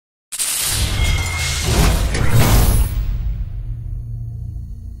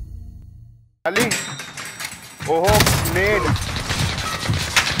अली ओहो नेड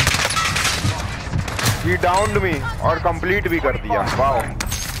ही डाउन्ड मी और कंप्लीट भी कर दिया। वाओ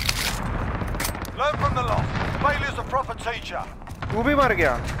तू भी मर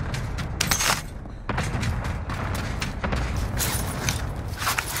गया।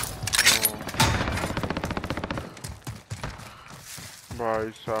 भाई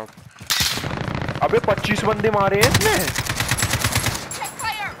साहब अबे 25 बंदे मारे हैं इसने।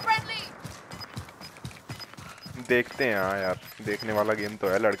 देखते हैं यार देखने वाला गेम तो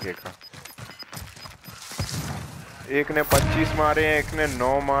है लड़के का। एक ने 25 मारे हैं, एक ने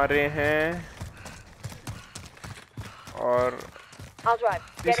 9 मारे हैं और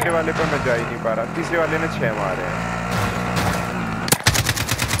तीसरे वाले पे मैं जा ही नहीं पा रहा। तीसरे वाले ने 6 मारे हैं।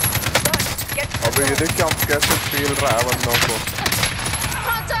 अबे ये देख कैसे फेल रहा है बंदों को।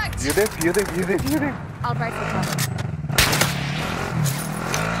 ये देख ये देख ये देख ये देख।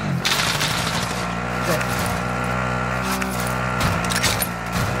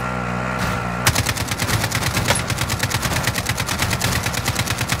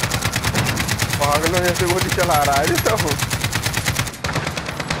 पागलों जैसे गोली चला रहा है तो।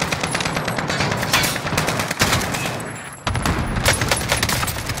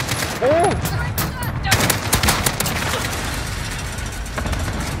 ओह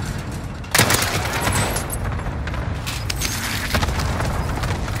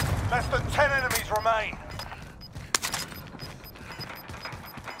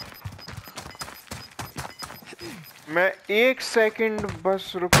मैं 1 सेकंड बस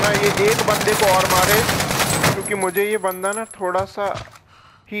रुकना। ये एक बंदे को और मारे क्योंकि मुझे ये बंदा ना थोड़ा सा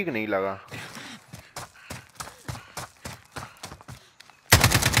ठीक नहीं लगा।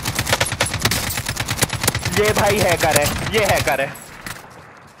 ये भाई हैकर है, ये हैकर है,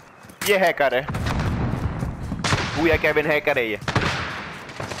 ये हैकर है। भूया केविन हैकर है ये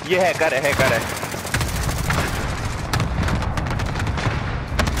हैकर है, हैकर है।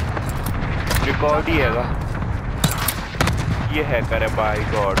 रिकॉर्ड ही हैगा। ये हैकर है बाय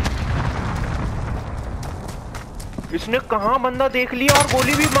गॉड। इसने कहां बंदा देख लिया और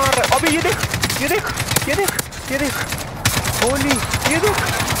गोली भी मार रहा है। अबे ये देख ये देख ये देख ये देख गोली, ये देख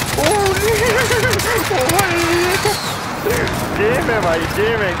गोली। गेम है भाई,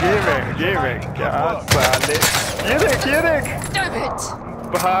 गेम है गेम है गेम है। क्या साले ये देख ये देख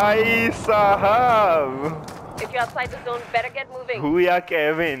भाई साहब। If you're outside the zone, better get moving. Bhuya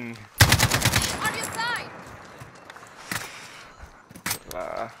Kevin.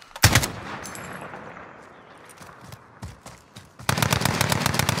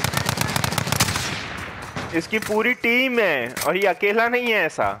 इसकी पूरी टीम है और ये अकेला नहीं है,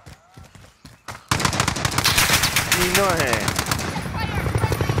 ऐसा तीनों हैं।